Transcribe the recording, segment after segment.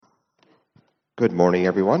Good morning,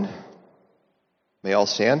 everyone. May all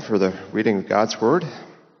stand for the reading of God's Word.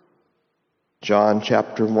 John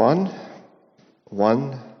chapter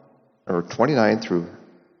 29 through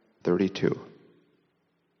 32.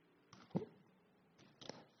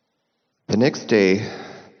 The next day,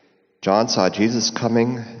 John saw Jesus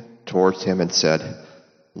coming towards him and said,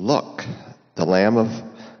 "Look, the Lamb of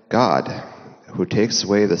God, who takes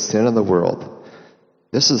away the sin of the world.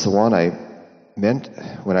 This is the one I meant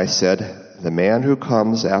when I said, 'The man who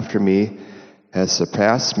comes after me has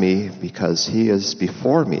surpassed me because he is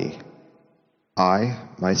before me.' I,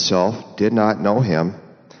 myself, did not know him,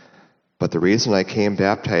 but the reason I came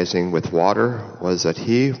baptizing with water was that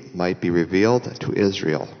he might be revealed to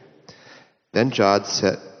Israel." Then John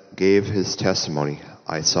gave his testimony.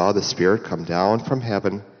 "I saw the Spirit come down from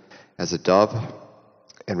heaven as a dove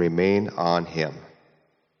and remain on him."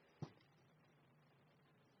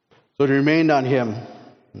 So it remained on him.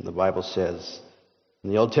 The Bible says in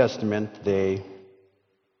the Old Testament they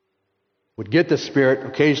would get the Spirit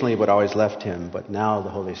occasionally, but always left him. But now the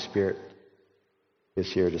Holy Spirit is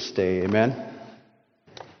here to stay. Amen?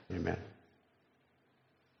 Amen.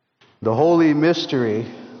 The Holy Mystery,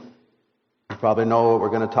 you probably know what we're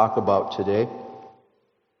going to talk about today.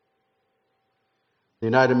 The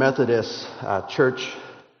United Methodist Church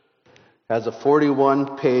has a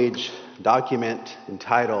 41-page document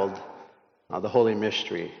entitled The Holy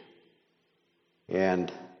Mystery.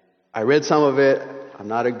 And I read some of it. I'm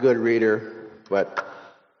not a good reader, but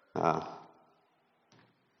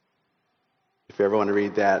if you ever want to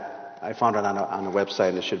read that, I found it on a website,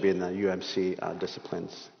 and it should be in the UMC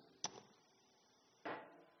disciplines.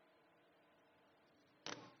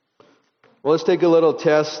 Well, let's take a little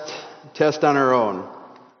test on our own,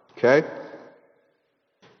 okay?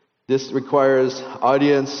 This requires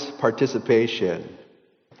audience participation.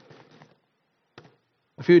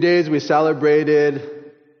 A few days we celebrated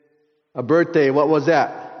a birthday. What was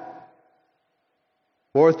that?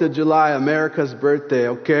 4th of July, America's birthday,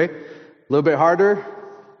 okay? A little bit harder.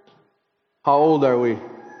 How old are we?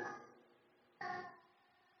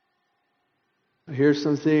 Here's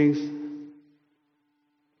some things.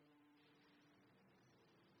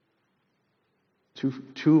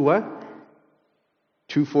 Two what?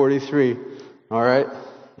 243. All right.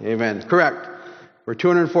 Amen. Correct. We're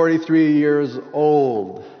 243 years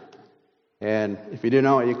old. And if you didn't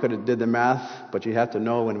know it, you could have did the math, but you have to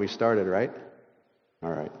know when we started, right?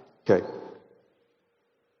 All right. Okay.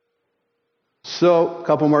 So, a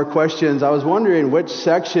couple more questions. I was wondering which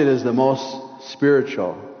section is the most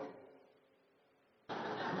spiritual.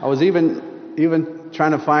 I was even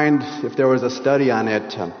trying to find if there was a study on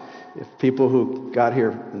it. If people who got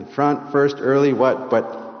here in front first, early, what? But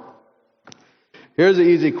here's an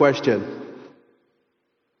easy question.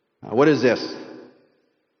 What is this?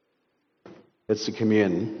 It's the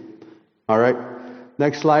communion. All right.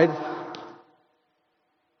 Next slide.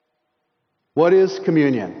 What is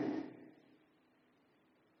communion?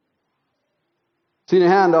 Seen a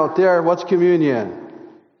hand out there. What's communion?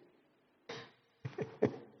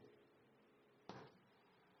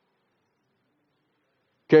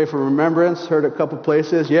 Okay, for remembrance, heard a couple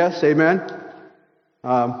places. Yes, amen.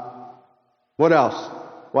 What else?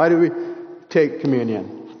 Why do we take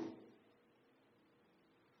communion?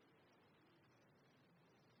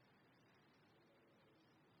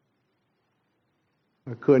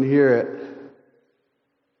 I couldn't hear it.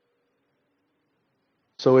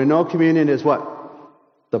 So we know communion is what?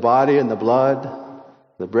 The body and the blood,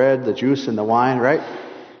 the bread, the juice, and the wine, right?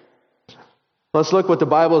 Let's look what the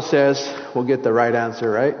Bible says. We'll get the right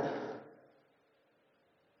answer, right?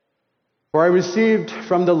 "For I received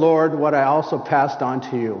from the Lord what I also passed on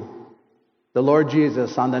to you. The Lord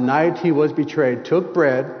Jesus, on the night he was betrayed, took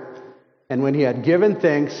bread, and when he had given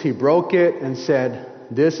thanks, he broke it and said,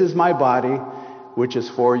 'This is my body, which is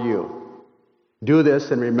for you. Do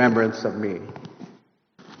this in remembrance of me.'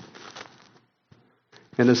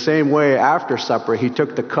 In the same way, after supper, he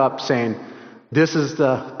took the cup, saying, 'This is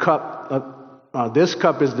the cup. This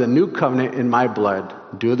cup is the new covenant in my blood.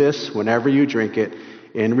 Do this whenever you drink it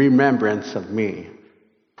in remembrance of me.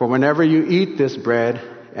 For whenever you eat this bread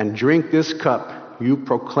and drink this cup, you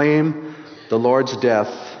proclaim the Lord's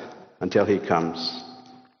death until he comes.'"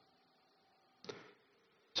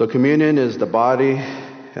 So communion is the body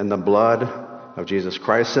and the blood of Jesus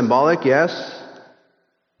Christ. Symbolic, yes.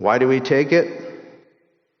 Why do we take it?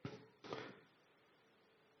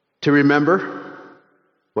 To remember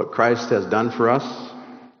what Christ has done for us,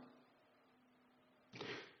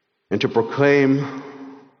 and to proclaim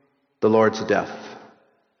the Lord's death.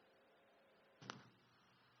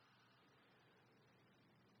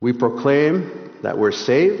 We proclaim that we're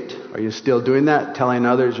saved, Are you still doing that? Telling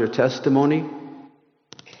others your testimony?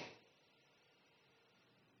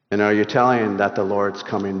 And are you telling that the Lord's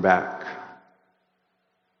coming back?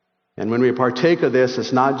 And when we partake of this,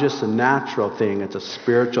 it's not just a natural thing, it's a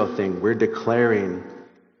spiritual thing. We're declaring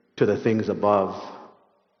to the things above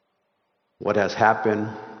what has happened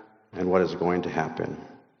and what is going to happen.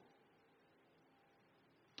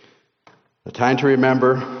 A time to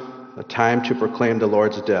remember, a time to proclaim the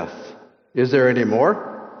Lord's death. Is there any more?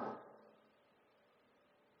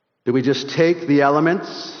 Do we just take the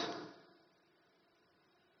elements,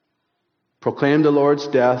 proclaim the Lord's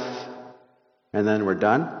death, and then we're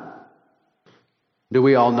done? Do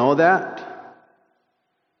we all know that?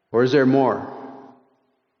 Or is there more?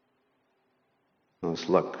 Let's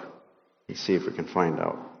look and see if we can find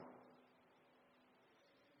out.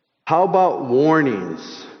 How about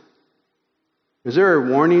warnings? Is there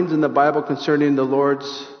warnings in the Bible concerning the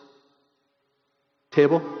Lord's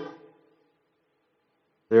table?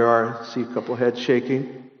 There are. I see a couple heads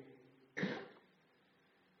shaking.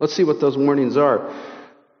 Let's see what those warnings are.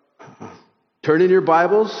 Turn in your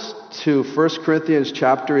Bibles to 1 Corinthians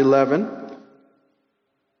chapter 11.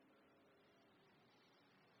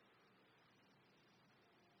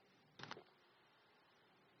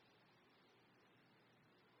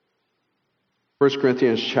 First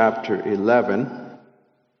Corinthians chapter 11,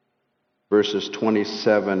 verses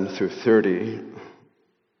 27 through 30.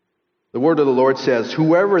 The word of the Lord says,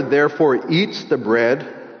 "Whoever therefore eats the bread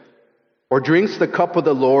or drinks the cup of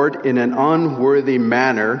the Lord in an unworthy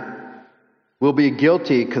manner will be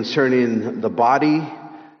guilty concerning the body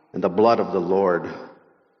and the blood of the Lord.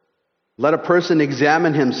 Let a person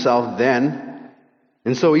examine himself then,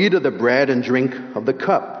 and so eat of the bread and drink of the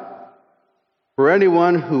cup. For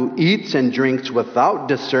anyone who eats and drinks without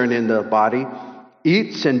discerning the body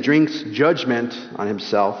eats and drinks judgment on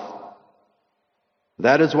himself.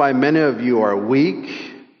 That is why many of you are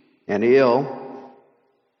weak and ill,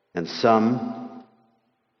 and some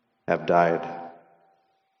have died."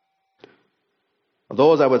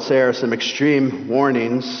 Those, I would say, are some extreme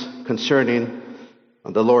warnings concerning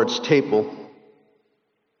the Lord's table.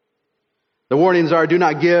 The warnings are, do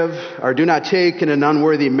not give or do not take in an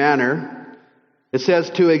unworthy manner. It says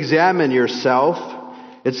to examine yourself.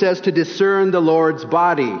 It says to discern the Lord's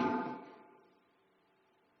body.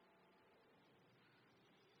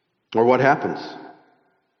 Or what happens?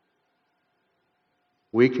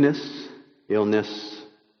 Weakness, illness,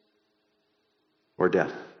 or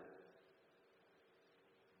death.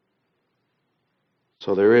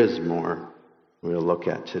 So there is more we'll look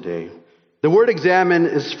at today. The word examine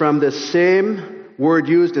is from the same word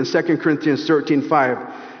used in 2 Corinthians 13:5.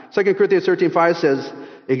 2 Corinthians 13:5 says,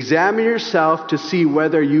 "Examine yourself to see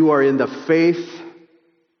whether you are in the faith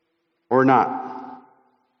or not."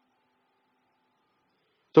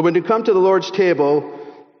 So when you come to the Lord's table,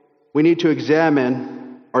 we need to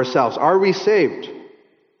examine ourselves. Are we saved?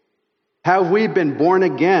 Have we been born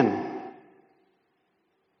again?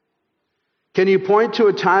 Can you point to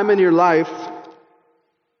a time in your life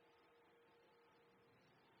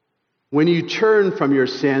when you turned from your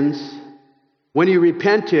sins, when you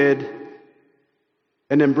repented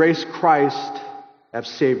and embraced Christ as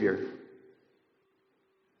Savior?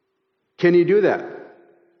 Can you do that?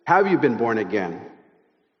 Have you been born again?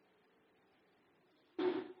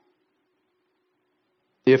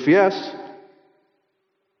 If yes,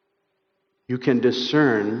 you can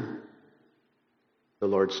discern the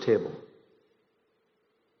Lord's table.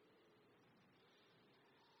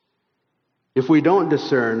 If we don't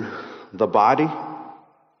discern the body,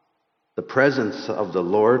 the presence of the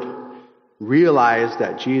Lord, realize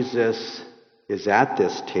that Jesus is at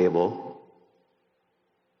this table,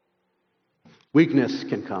 weakness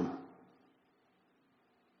can come.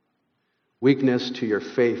 Weakness to your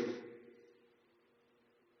faith.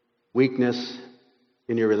 Weakness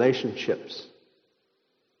in your relationships.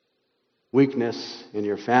 Weakness in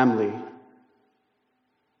your family.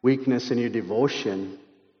 Weakness in your devotion.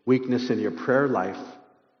 Weakness in your prayer life.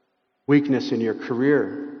 Weakness in your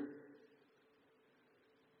career.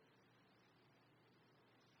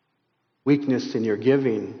 Weakness in your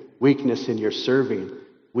giving. Weakness in your serving.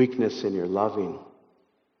 Weakness in your loving.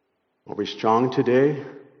 Are we strong today?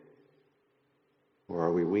 Or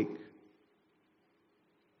are we weak?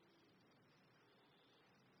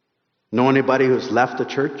 Know anybody who's left the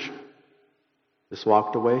church? Just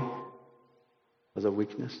walked away because of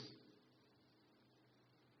weakness?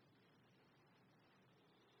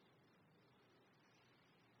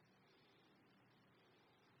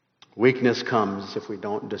 Weakness comes if we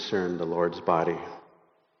don't discern the Lord's body.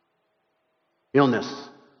 Illness.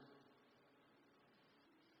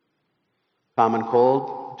 Common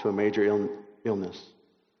cold, to a major illness,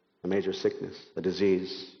 a major sickness, a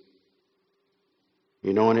disease.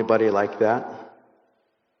 You know anybody like that?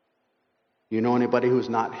 You know anybody who's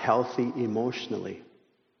not healthy emotionally?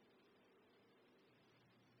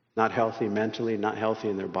 Not healthy mentally, not healthy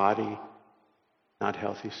in their body, not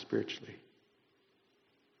healthy spiritually.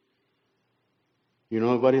 You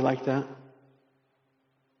know anybody like that?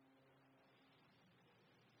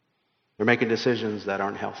 They're making decisions that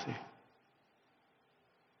aren't healthy.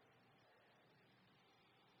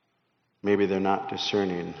 Maybe they're not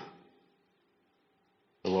discerning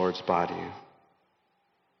the Lord's body.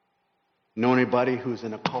 Know anybody who's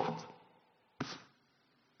in a cult?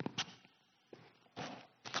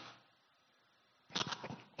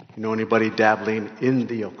 You know anybody dabbling in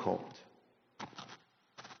the occult?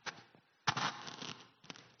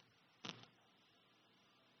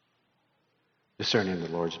 Discerning the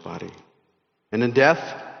Lord's body. And in death,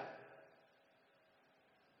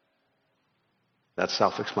 that's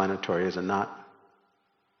self-explanatory, is it not?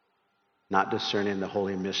 Not discerning the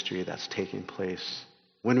holy mystery that's taking place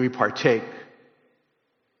when we partake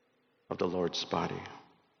of the Lord's body.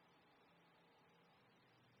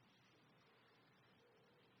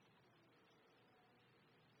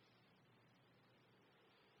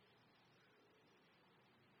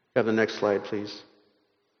 Have the next slide, please.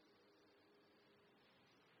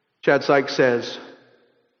 Chad Sykes says,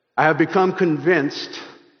 I have become convinced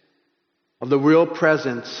of the real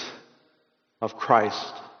presence of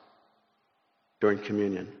Christ during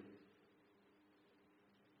communion.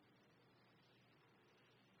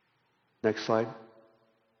 Next slide.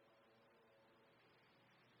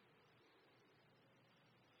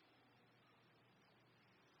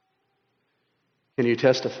 Can you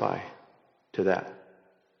testify to that?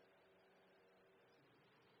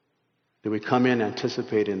 Do we come in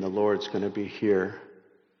anticipating the Lord's going to be here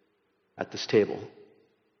at this table?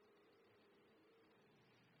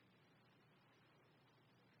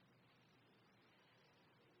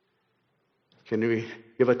 Can we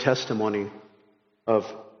give a testimony of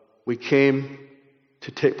we came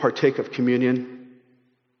to partake of communion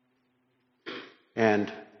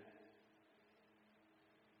and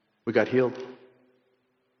we got healed?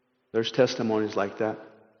 There's testimonies like that.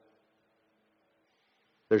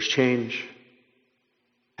 There's change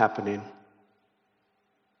happening.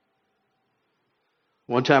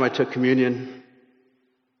 One time I took communion.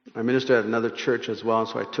 I ministered at another church as well,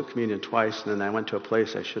 so I took communion twice, and then I went to a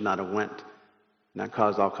place I should not have went. And that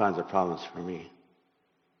caused all kinds of problems for me.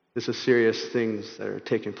 This is serious things that are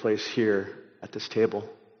taking place here at this table.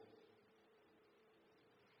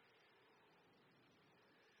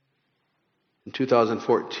 In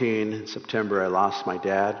 2014, in September, I lost my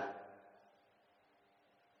dad.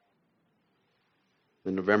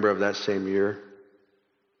 In November of that same year,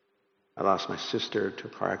 I lost my sister to a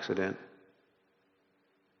car accident.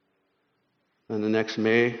 And the next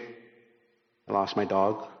May, I lost my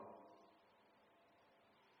dog.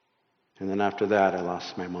 And then after that, I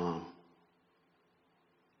lost my mom.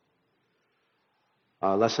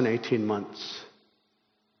 Less than 18 months.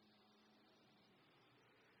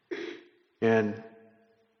 And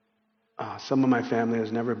some of my family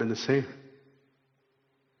has never been the same.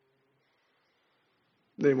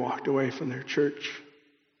 They walked away from their church.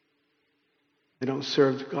 They don't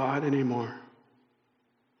serve God anymore.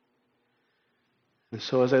 And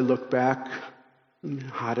so as I look back,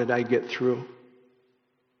 how did I get through?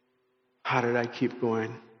 How did I keep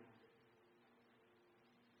going?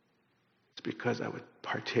 It's because I would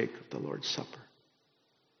partake of the Lord's Supper.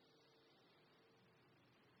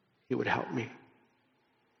 He would help me.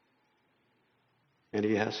 And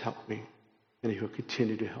He has helped me. And He will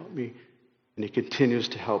continue to help me. And He continues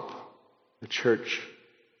to help the church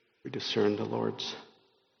discern the Lord's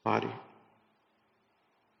body.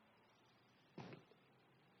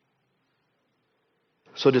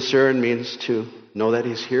 So discern means to know that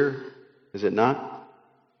He's here, is it not?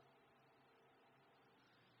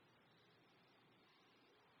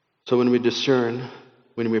 So when we discern,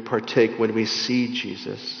 when we partake, when we see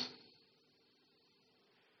Jesus,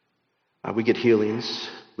 we get healings,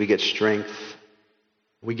 we get strength,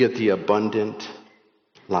 we get the abundant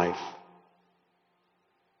life.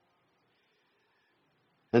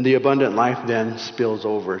 And the abundant life then spills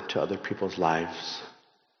over to other people's lives.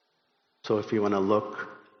 So if you want to look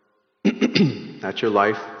at your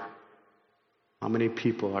life, how many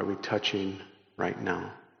people are we touching right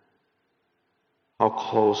now? How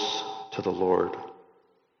close to the Lord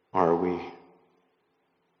are we?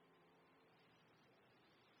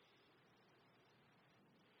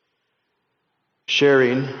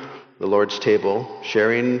 Sharing the Lord's table.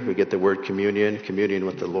 Sharing, we get the word communion, communion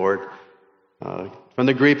with the Lord. If you From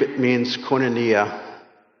the Greek, it means koinonia.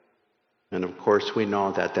 And of course, we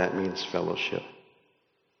know that that means fellowship.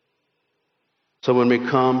 So when we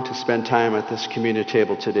come to spend time at this communion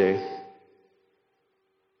table today,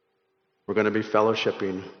 we're going to be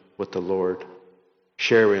fellowshipping with the Lord,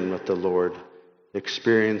 sharing with the Lord,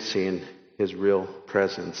 experiencing His real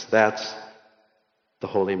presence. That's the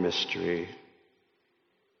holy mystery.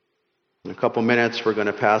 In a couple minutes, we're going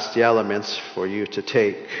to pass the elements for you to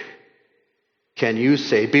take. Can you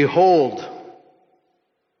say, "Behold,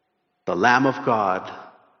 the Lamb of God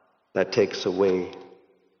that takes away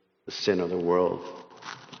the sin of the world"?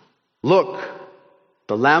 Look,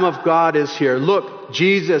 the Lamb of God is here. Look,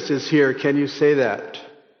 Jesus is here. Can you say that?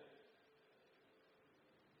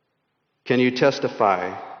 Can you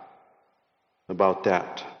testify about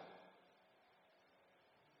that?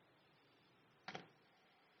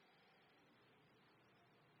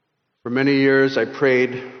 For many years, I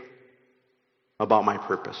prayed about my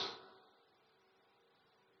purpose.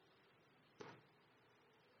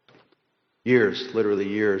 Years, literally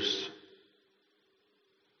years.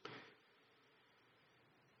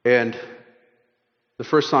 And the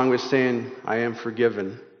first song we sang, "I Am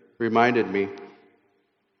Forgiven," reminded me.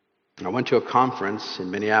 I went to a conference in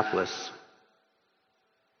Minneapolis,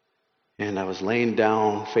 and I was laying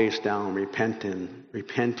down, face down,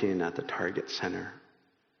 repenting at the Target Center.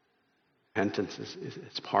 Repentance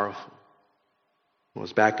it's powerful. I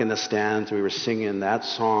was back in the stands. We were singing that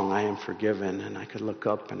song, "I Am Forgiven," and I could look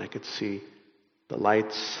up and I could see the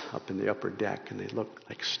lights up in the upper deck, and they looked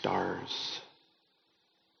like stars.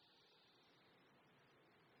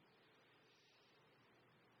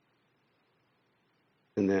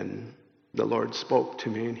 And then the Lord spoke to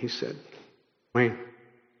me and He said, "Wayne,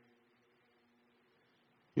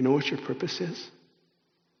 you know what your purpose is?"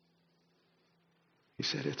 He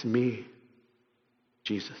said, "It's me,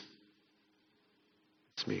 Jesus.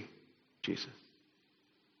 It's me, Jesus."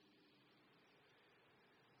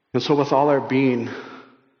 And so with all our being,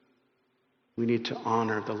 we need to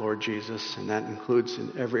honor the Lord Jesus, and that includes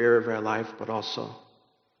in every area of our life, but also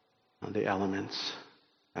on the elements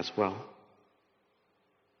as well.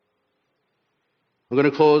 I'm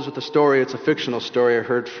going to close with a story. It's a fictional story I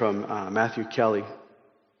heard from Matthew Kelly.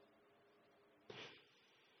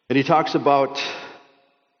 And he talks about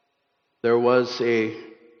there was an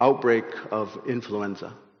outbreak of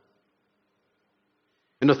influenza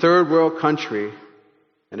in a third world country,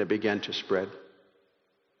 and it began to spread.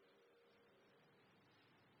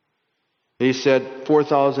 And he said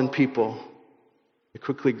 4,000 people, it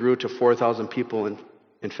quickly grew to 4,000 people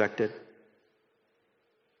infected.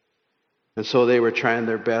 And so they were trying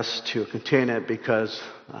their best to contain it because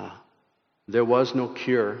there was no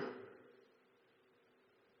cure.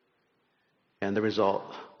 And the result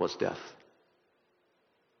was death.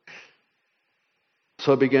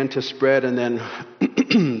 So it began to spread, and then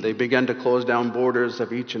they began to close down borders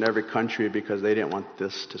of each and every country because they didn't want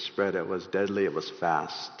this to spread. It was deadly, it was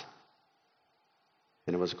fast,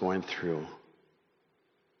 and it was going through.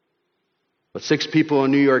 But 6 people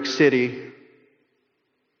in New York City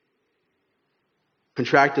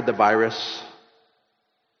contracted the virus,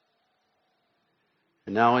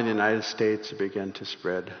 and now in the United States it began to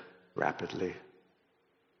spread rapidly.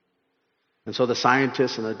 And so the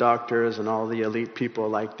scientists and the doctors and all the elite people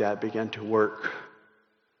like that began to work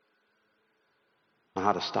on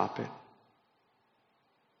how to stop it.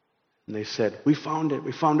 And they said, "We found it,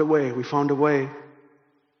 we found a way, we found a way."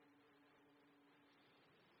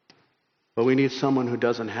 But we need someone who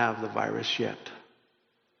doesn't have the virus yet.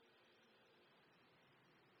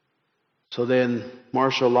 So then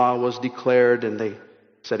martial law was declared, and they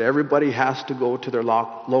said everybody has to go to their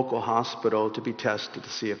local hospital to be tested to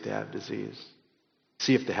see if they have disease,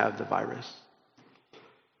 see if they have the virus.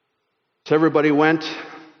 So everybody went,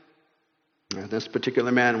 and this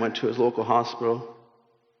particular man went to his local hospital,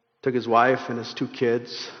 took his wife and his 2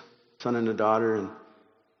 kids, son and a daughter, and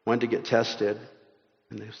went to get tested.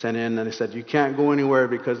 And they sent in and they said, "You can't go anywhere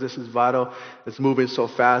because this is vital. It's moving so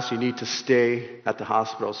fast. You need to stay at the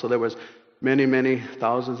hospital." So there was many, many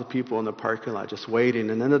thousands of people in the parking lot just waiting.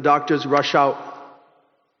 And then the doctors rush out.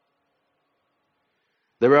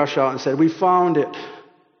 They rush out and said, "We found it.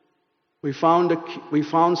 We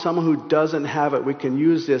found someone who doesn't have it. We can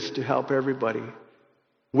use this to help everybody.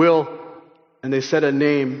 And they said a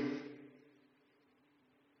name.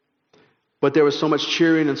 But there was so much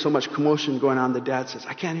cheering and so much commotion going on. The dad says,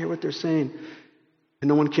 "I can't hear what they're saying." And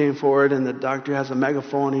no one came forward, and the doctor has a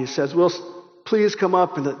megaphone. And he says, "Will, please come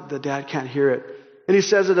up." And the dad can't hear it. And he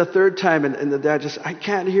says it a third time, and the dad just, "I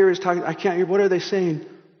can't hear. He's talking. I can't hear. What are they saying?"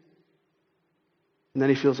 And then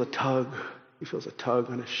he feels a tug. He feels a tug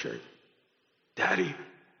on his shirt. Daddy, they're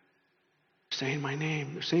saying my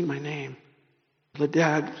name. They're saying my name. The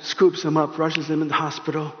dad scoops him up, rushes him in the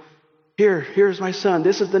hospital. Here's my son.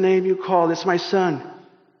 This is the name you called. It's my son.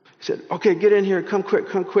 He said, okay, get in here. Come quick,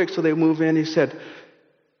 come quick. So they move in. He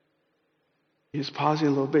was pausing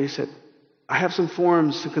a little bit. He said, I have some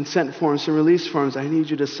forms, some consent forms, some release forms I need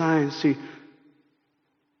you to sign. See,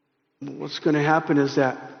 what's going to happen is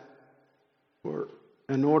that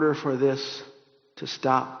in order for this to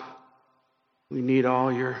stop, we need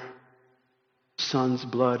all your son's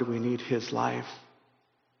blood. We need his life.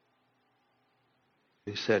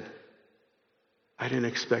 He said, I didn't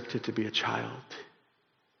expect it to be a child.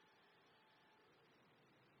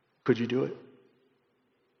 Could you do it?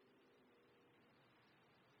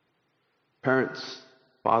 Parents,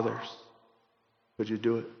 fathers, could you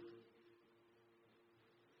do it?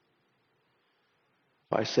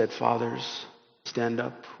 If I said, fathers, stand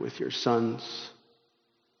up with your sons,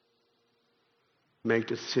 make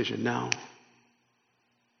the decision now,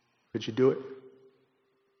 could you do it?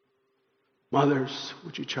 Mothers,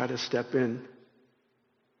 would you try to step in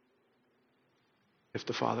if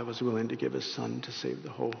the father was willing to give his son to save the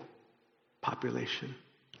whole population?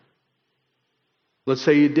 Let's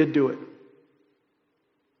say you did do it.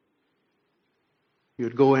 You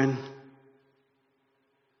would go in,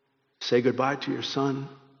 say goodbye to your son.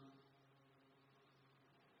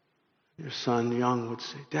 Your son, young, would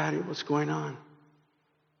say, Daddy, what's going on?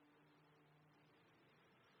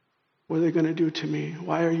 What are they going to do to me?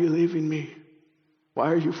 Why are you leaving me?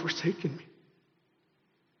 Why are you forsaking me?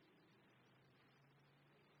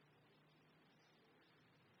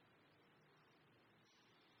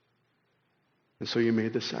 And so you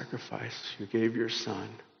made the sacrifice. You gave your son.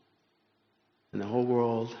 And the whole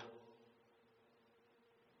world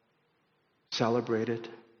celebrated.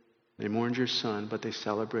 They mourned your son, but they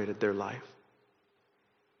celebrated their life.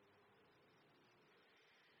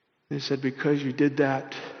 They said, because you did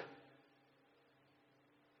that,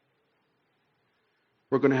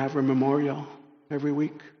 we're going to have a memorial every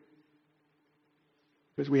week.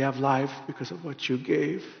 Because we have life because of what you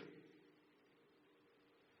gave.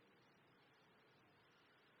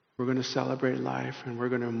 We're going to celebrate life, and we're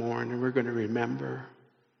going to mourn, and we're going to remember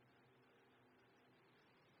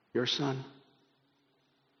your son.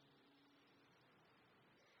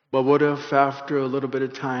 But what if after a little bit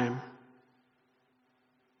of time,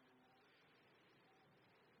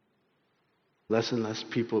 less and less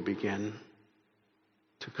people begin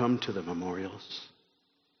to come to the memorials?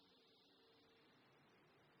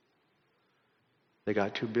 They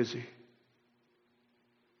got too busy.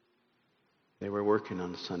 They were working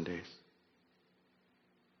on Sundays.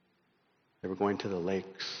 They were going to the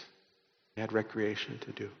lakes. They had recreation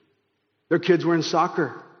to do. Their kids were in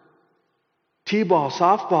soccer, t-ball,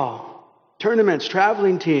 softball, tournaments,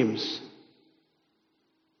 traveling teams,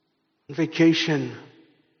 on vacation.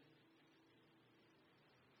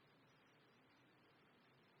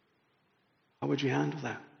 How would you handle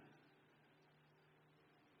that?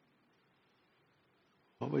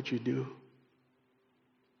 What would you do?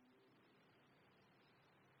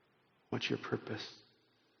 What's your purpose?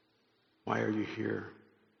 Why are you here?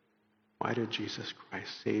 Why did Jesus Christ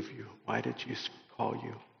save you? Why did Jesus call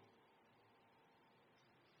you?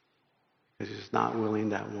 Because he's not willing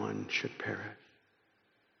that one should perish.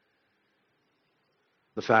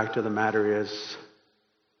 The fact of the matter is,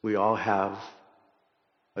 we all have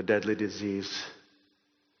a deadly disease.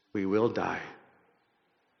 We will die,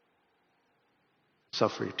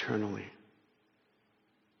 suffer eternally.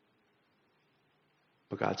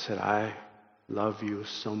 But God said, I love you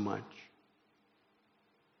so much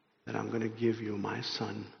that I'm going to give you my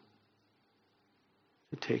son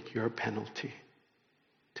to take your penalty,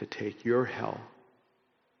 to take your hell,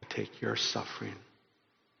 to take your suffering.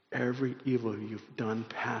 Every evil you've done,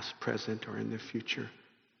 past, present, or in the future,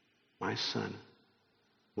 my son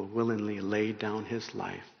will willingly lay down his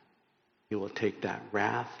life. He will take that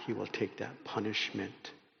wrath. He will take that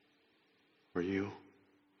punishment for you.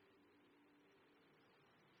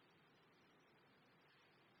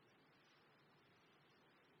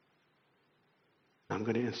 I'm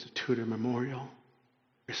going to institute a memorial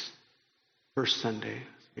this first Sunday,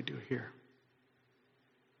 as we do here.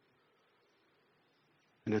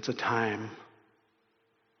 And it's a time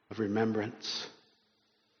of remembrance.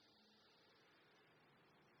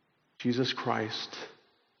 Jesus Christ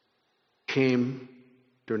came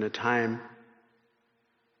during a time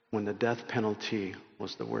when the death penalty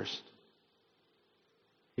was the worst.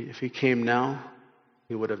 If he came now,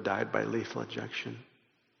 he would have died by lethal injection.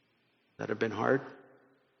 That have been hard.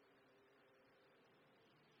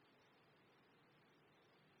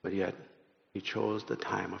 But yet, He chose the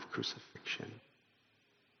time of crucifixion.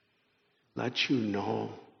 Let you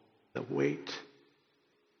know the weight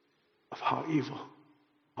of how evil,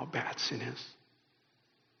 how bad sin is.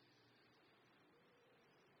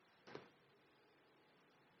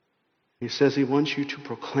 He says he wants you to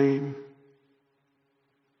proclaim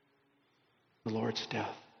the Lord's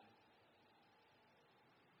death.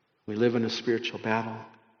 We live in a spiritual battle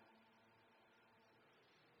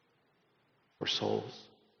for souls,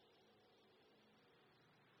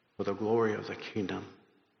 for the glory of the kingdom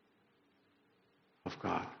of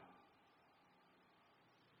God.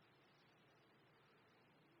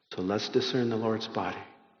 So let's discern the Lord's body.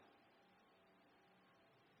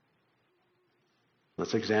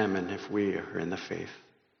 Let's examine if we are in the faith.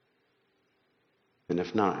 And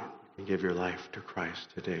if not, you can give your life to Christ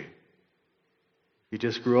today. You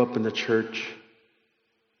just grew up in the church,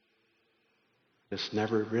 just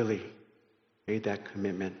never really made that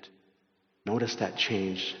commitment. Notice that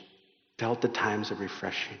change. Felt the times of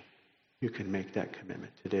refreshing. You can make that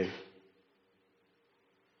commitment today.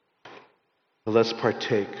 So let's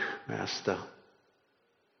partake. I ask the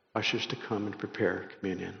ushers to come and prepare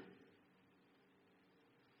communion.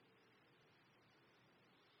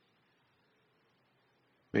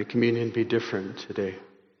 May communion be different today.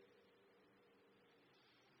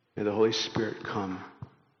 May the Holy Spirit come.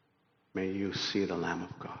 May you see the Lamb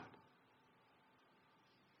of God.